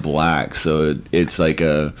in the black. So it's like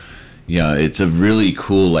it's a really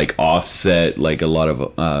cool like offset, like a lot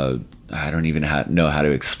of I don't even know how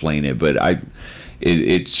to explain it, but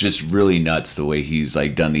it's just really nuts the way he's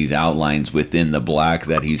like done these outlines within the black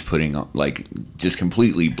that he's putting like just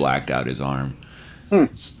completely blacked out his arm.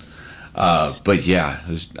 But yeah,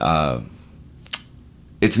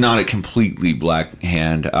 it's not a completely black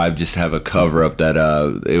hand. I just have a cover up that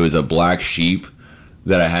it was a black sheep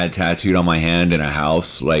that I had tattooed on my hand in a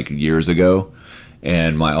house like years ago,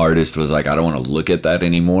 and my artist was like, I don't want to look at that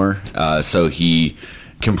anymore. So he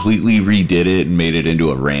completely redid it and made it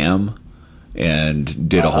into a ram, and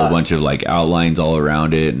did a whole bunch of like outlines all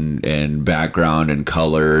around it, and background and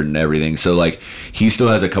color and everything. So like he still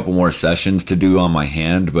has a couple more sessions to do on my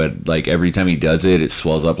hand, but like every time he does it, it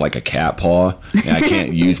swells up like a cat paw, and I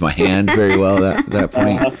can't use my hand very well at that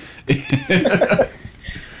point.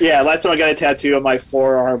 Yeah, last time I got a tattoo on my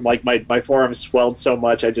forearm, like my forearm swelled so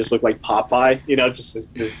much I just looked like Popeye,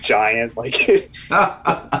 just this giant, like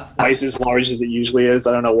twice as large as it usually is.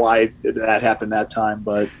 I don't know why that happened that time,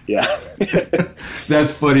 but yeah.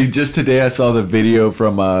 That's funny. Just today I saw the video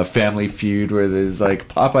from Family Feud where there's like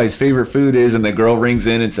Popeye's favorite food is, and the girl rings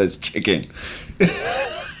in and says chicken. No.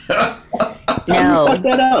 Fuck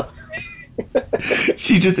that up.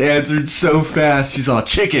 She just answered so fast. She's all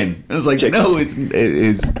chicken. I was like, Chicken. no, it's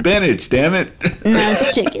spinach. Damn it. No,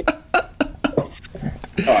 it's chicken.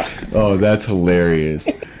 Oh, that's hilarious.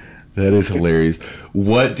 That is hilarious.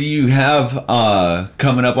 What do you have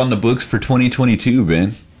coming up on the books for 2022,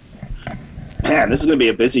 Ben? Man, this is going to be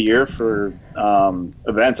a busy year for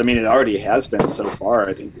events. I mean, it already has been so far.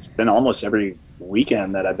 I think it's been almost every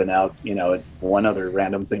weekend that I've been out, at one other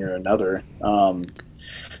random thing or another.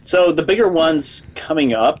 So the bigger ones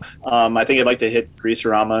coming up, I think I'd like to hit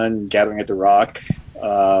Greaserama and Gathering at the Rock.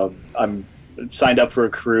 I'm signed up for a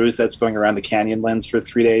cruise that's going around the Canyonlands for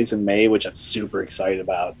 3 days in May, which I'm super excited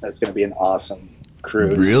about. That's going to be an awesome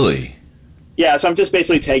cruise. Really? Yeah, so I'm just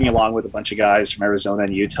basically tagging along with a bunch of guys from Arizona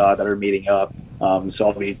and Utah that are meeting up. So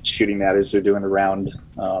I'll be shooting that as they're doing the round,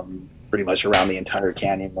 pretty much around the entire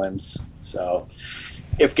Canyonlands. So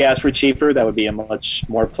if gas were cheaper, that would be a much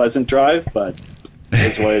more pleasant drive, but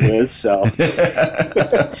it's what it is. So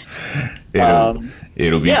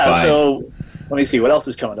it'll be fine. So let me see what else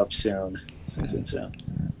is coming up soon.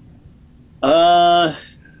 I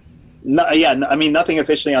mean, nothing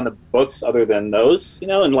officially on the books other than those,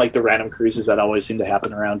 and like the random cruises that always seem to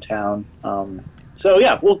happen around town. So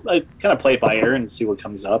yeah, we'll kind of play it by ear and see what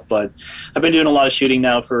comes up. But I've been doing a lot of shooting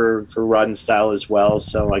now for Rod and Style as well.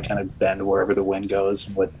 So I kind of bend wherever the wind goes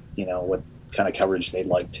and what kind of coverage they'd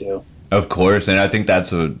like to. Of course, and I think that's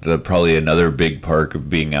probably another big perk of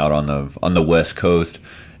being out on the West Coast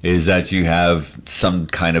is that you have some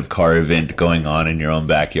kind of car event going on in your own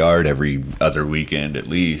backyard every other weekend at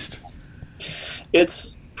least.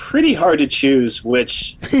 It's pretty hard to choose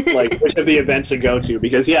which of the events to go to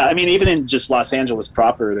because, I mean, even in just Los Angeles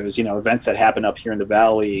proper, there's, events that happen up here in the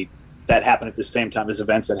Valley that happen at the same time as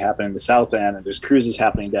events that happen in the South End, and there's cruises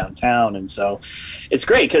happening downtown. And so it's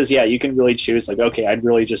great because, you can really choose okay, I'd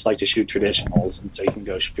really just like to shoot traditionals. And so you can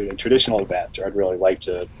go shoot a traditional event, or I'd really like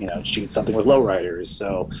to, shoot something with lowriders.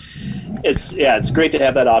 So it's great to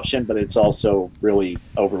have that option, but it's also really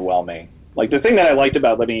overwhelming. Like the thing that I liked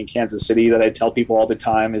about living in Kansas City that I tell people all the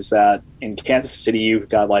time is that in Kansas City, you've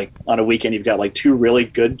got on a weekend, you've got two really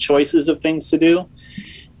good choices of things to do.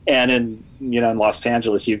 And in Los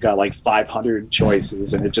Angeles, you've got 500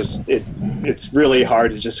 choices, and it's really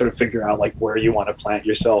hard to just sort of figure out where you want to plant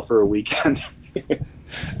yourself for a weekend.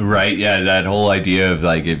 Right. Yeah. That whole idea of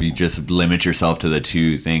if you just limit yourself to the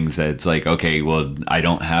two things, it's okay, well, I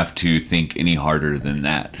don't have to think any harder than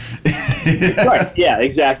that. Right. Yeah,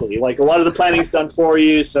 exactly. A lot of the planning's done for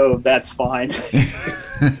you, so that's fine.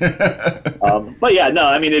 But yeah, no,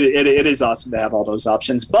 I mean, it is awesome to have all those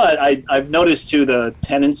options. But I've noticed too, the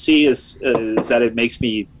tendency is that it makes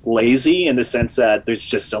me lazy in the sense that there's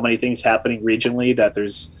just so many things happening regionally that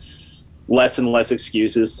there's less and less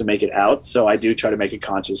excuses to make it out. So I do try to make a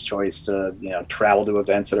conscious choice to, travel to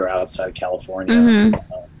events that are outside of California. Mm-hmm.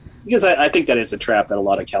 Because I think that is a trap that a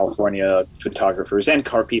lot of California photographers and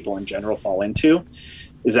car people in general fall into,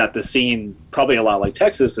 is that the scene, probably a lot like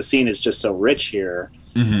Texas, the scene is just so rich here.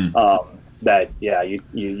 Mm-hmm. That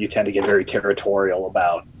you tend to get very territorial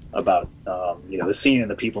about the scene and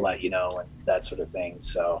the people that and that sort of thing.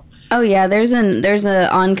 So there's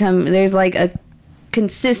a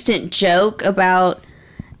consistent joke about,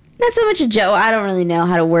 not so much a joke, I don't really know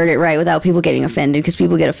how to word it right without people getting offended, because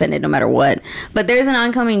people get offended no matter what, but there's an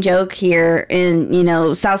oncoming joke here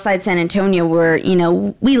in Southside San Antonio where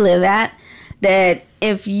we live at, that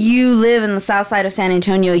if you live in the south side of San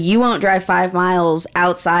Antonio, you won't drive 5 miles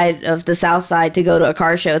outside of the south side to go to a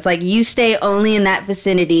car show. It's you stay only in that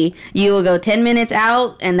vicinity. You will go 10 minutes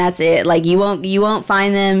out, and that's it. You won't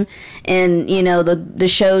find them in the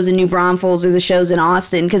shows in New Braunfels or the shows in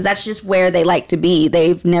Austin, because that's just where they like to be.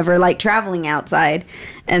 They've never liked traveling outside.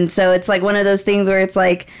 And so it's one of those things where it's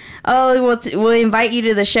oh, we'll invite you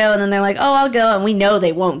to the show, and then they're oh, I'll go, and we know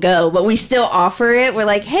they won't go, but we still offer it. We're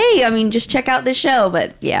hey, I mean, just check out this show.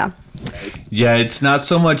 But yeah, it's not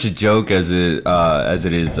so much a joke as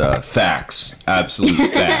it is facts,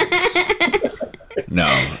 absolute facts.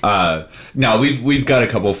 No, we've got a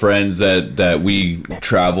couple friends that we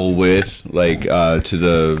travel with, to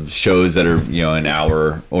the shows that are an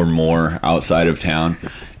hour or more outside of town,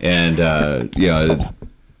 and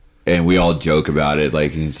and we all joke about it.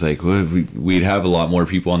 It's well, we'd have a lot more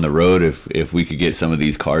people on the road if we could get some of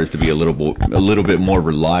these cars to be a little bit more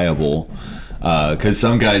reliable. Because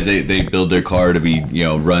some guys they build their car to be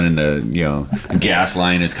running the gas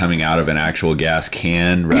line is coming out of an actual gas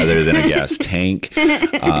can rather than a gas tank.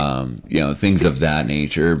 Things of that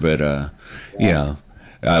nature. But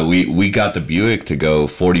We got the Buick to go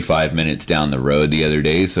 45 minutes down the road the other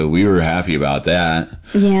day, so we were happy about that.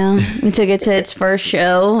 Yeah, we took it to its first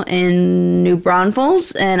show in New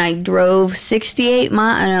Braunfels, and I drove 68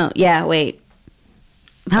 miles. No, yeah, wait.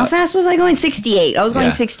 How fast was I going? 68. I was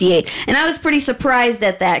going 68. And I was pretty surprised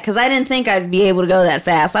at that because I didn't think I'd be able to go that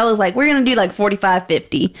fast. I was like, we're going to do like 45,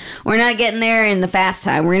 50. We're not getting there in the fast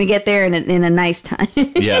time. We're going to get there in a nice time.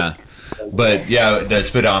 Yeah. But yeah, the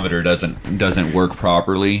speedometer doesn't work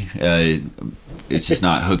properly. It's just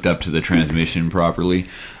not hooked up to the transmission properly.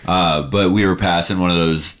 But we were passing one of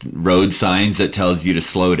those road signs that tells you to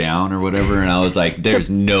slow down or whatever, and I was like, there's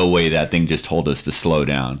no way that thing just told us to slow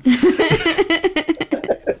down.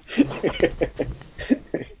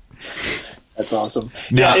 That's awesome.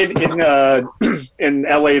 Now, yeah, in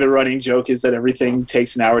LA, the running joke is that everything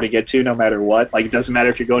takes an hour to get to, no matter what. Like, it doesn't matter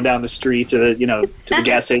if you're going down the street to the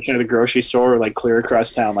gas station or the grocery store, or like clear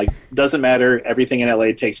across town. Like, doesn't matter. Everything in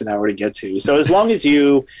LA takes an hour to get to. So as long as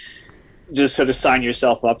you just sort of sign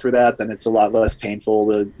yourself up for that, then it's a lot less painful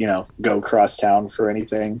to go across town for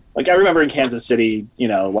anything. Like, I remember in Kansas City,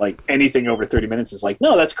 like anything over 30 minutes is like,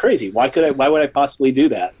 no, that's crazy. Why would I possibly do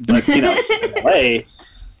that? But in LA,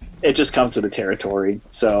 it just comes with the territory.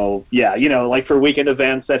 So yeah, like for weekend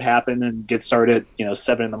events that happen and get started,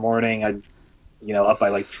 7 in the morning, I'd, up by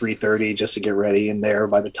like 3:30 just to get ready in there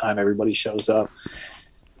by the time everybody shows up.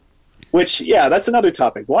 Which, yeah, that's another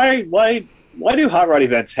topic. Why do hot rod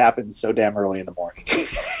events happen so damn early in the morning?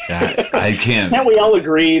 I can't. Can't we all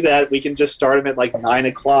agree that we can just start them at like 9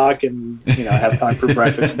 o'clock and have time for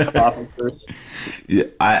breakfast and coffee first? Yeah,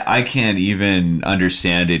 I can't even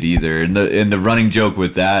understand it either. And the running joke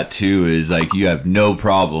with that too is like you have no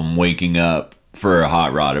problem waking up for a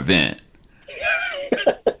hot rod event.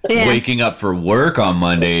 Yeah. Waking up for work on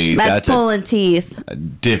Monday, that's pulling teeth. A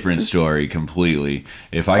different story completely.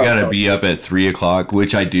 If I gotta be up at 3 o'clock,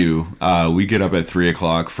 which I do, we get up at 3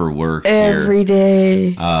 o'clock for work every day.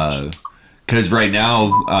 Because right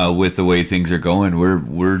now, with the way things are going,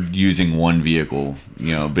 we're using one vehicle,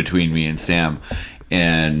 between me and Sam,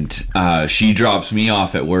 and she drops me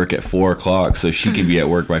off at work at 4 o'clock, so she can be at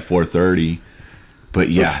work by 4:30. But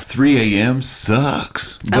yeah, 3 a.m.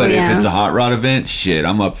 sucks. But if it's a hot rod event, shit,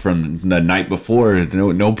 I'm up from the night before,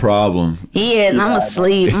 no problem. He is. I'm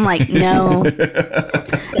asleep. I'm like, no.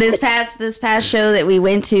 This past show that we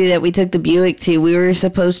went to, that we took the Buick to, we were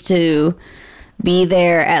supposed to be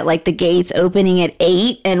there at like the gates opening at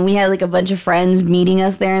 8, and we had like a bunch of friends meeting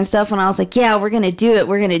us there and stuff, and I was like, yeah, we're gonna do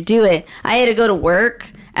it. I had to go to work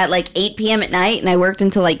at like 8 p.m. at night, and I worked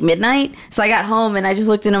until like midnight. So I got home and I just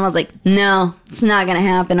looked at him. I was like, no, it's not gonna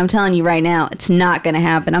happen. I'm telling you right now, it's not gonna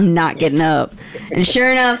happen. I'm not getting up. And sure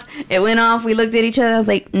enough, it went off. We looked at each other. I was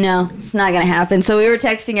like, no, it's not gonna happen. So we were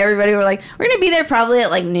texting everybody. We're like, we're gonna be there probably at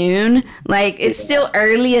like noon. Like, it's still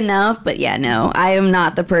early enough, but yeah, no, I am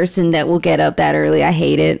not the person that will get up that early. I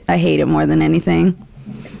hate it. I hate it more than anything.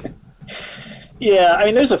 Yeah, I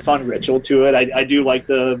mean, there's a fun ritual to it. I do like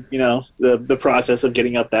the process of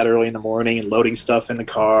getting up that early in the morning and loading stuff in the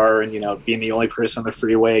car, and being the only person on the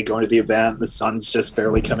freeway going to the event. The sun's just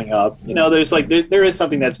barely coming up. There's like there is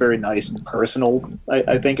something that's very nice and personal.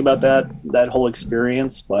 I think about that whole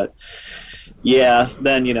experience. But yeah,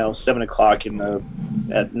 then 7 o'clock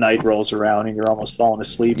at night rolls around and you're almost falling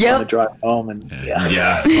asleep on the drive home, and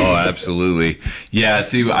yeah. Oh, absolutely. Yeah.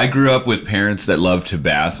 See, I grew up with parents that loved to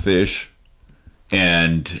bass fish.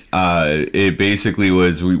 And it basically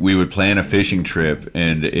was we would plan a fishing trip,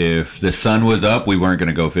 and if the sun was up, we weren't going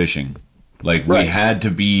to go fishing. Like, we had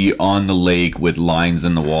to be on the lake with lines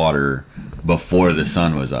in the water before the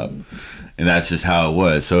sun was up. And that's just how it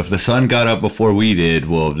was. So if the sun got up before we did,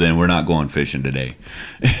 well, then we're not going fishing today.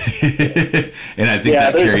 And I think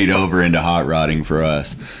that carried over into hot rodding for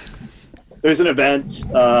us. There's an event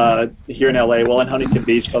here in LA, in Huntington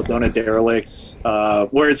Beach, called Donut Derelicts,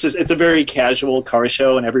 where it's a very casual car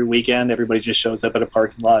show, and every weekend everybody just shows up at a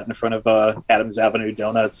parking lot in front of Adams Avenue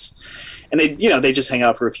Donuts, and they just hang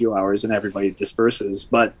out for a few hours and everybody disperses.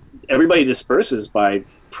 But everybody disperses by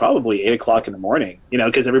probably 8 o'clock in the morning,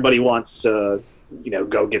 because everybody wants to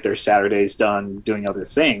go get their Saturdays done doing other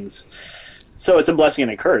things. So it's a blessing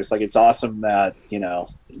and a curse. Like, it's awesome that,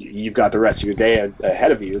 you've got the rest of your day ahead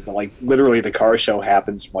of you, but like literally the car show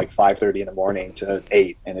happens from like 5:30 in the morning to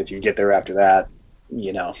 8. And if you get there after that,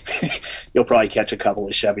 you'll probably catch a couple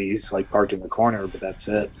of Chevys like parked in the corner, but that's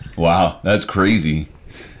it. Wow. That's crazy.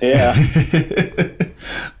 Yeah.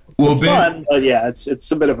 Well, it's fun, but yeah,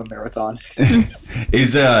 it's a bit of a marathon.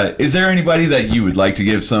 Is there anybody that you would like to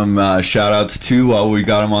give some shout outs to while we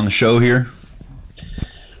got them on the show here?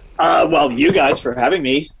 Well, you guys for having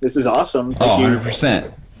me. This is awesome. Thank you.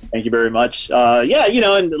 100%. Thank you very much. Yeah,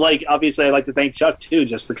 and like obviously, I'd like to thank Chuck too,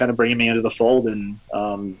 just for kind of bringing me into the fold and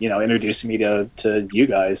introducing me to you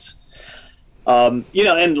guys.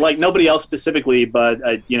 And like nobody else specifically, but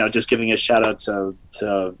just giving a shout out to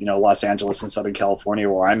Los Angeles and Southern California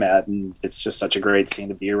where I'm at, and it's just such a great scene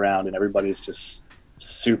to be around, and everybody's just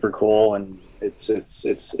super cool, and it's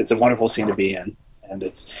a wonderful scene to be in, and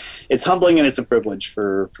it's humbling and it's a privilege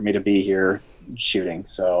for me to be here shooting.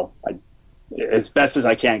 So I, as best as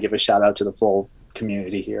I can, give a shout out to the full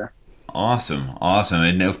community here. Awesome.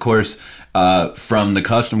 And of course, from the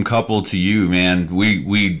custom couple to you, man,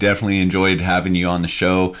 we definitely enjoyed having you on the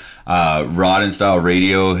show. Rod and Style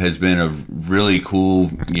Radio has been a really cool,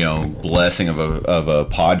 blessing of a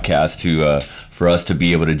podcast for us to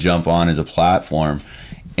be able to jump on as a platform.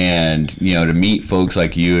 And, to meet folks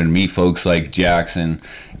like you and meet folks like Jackson,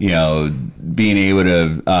 being able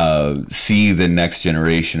to see the next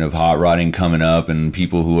generation of hot rodding coming up, and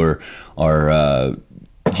people who are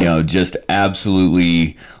just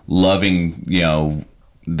absolutely loving,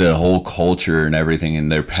 the whole culture and everything,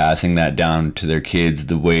 and they're passing that down to their kids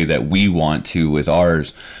the way that we want to with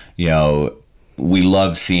ours. We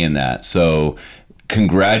love seeing that. So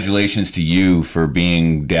congratulations to you for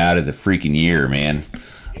being Dad of the freaking year, man.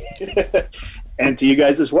 And to you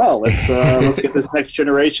guys as well. Let's get this next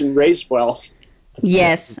generation raised well.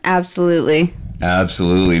 Yes, absolutely.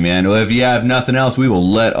 Absolutely, man. Well, if you have nothing else, we will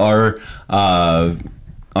let our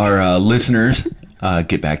listeners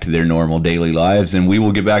get back to their normal daily lives, and we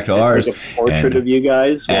will get back to ours. There's a portrait of you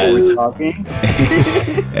guys while we're talking.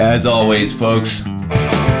 As always, folks,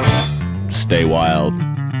 stay wild.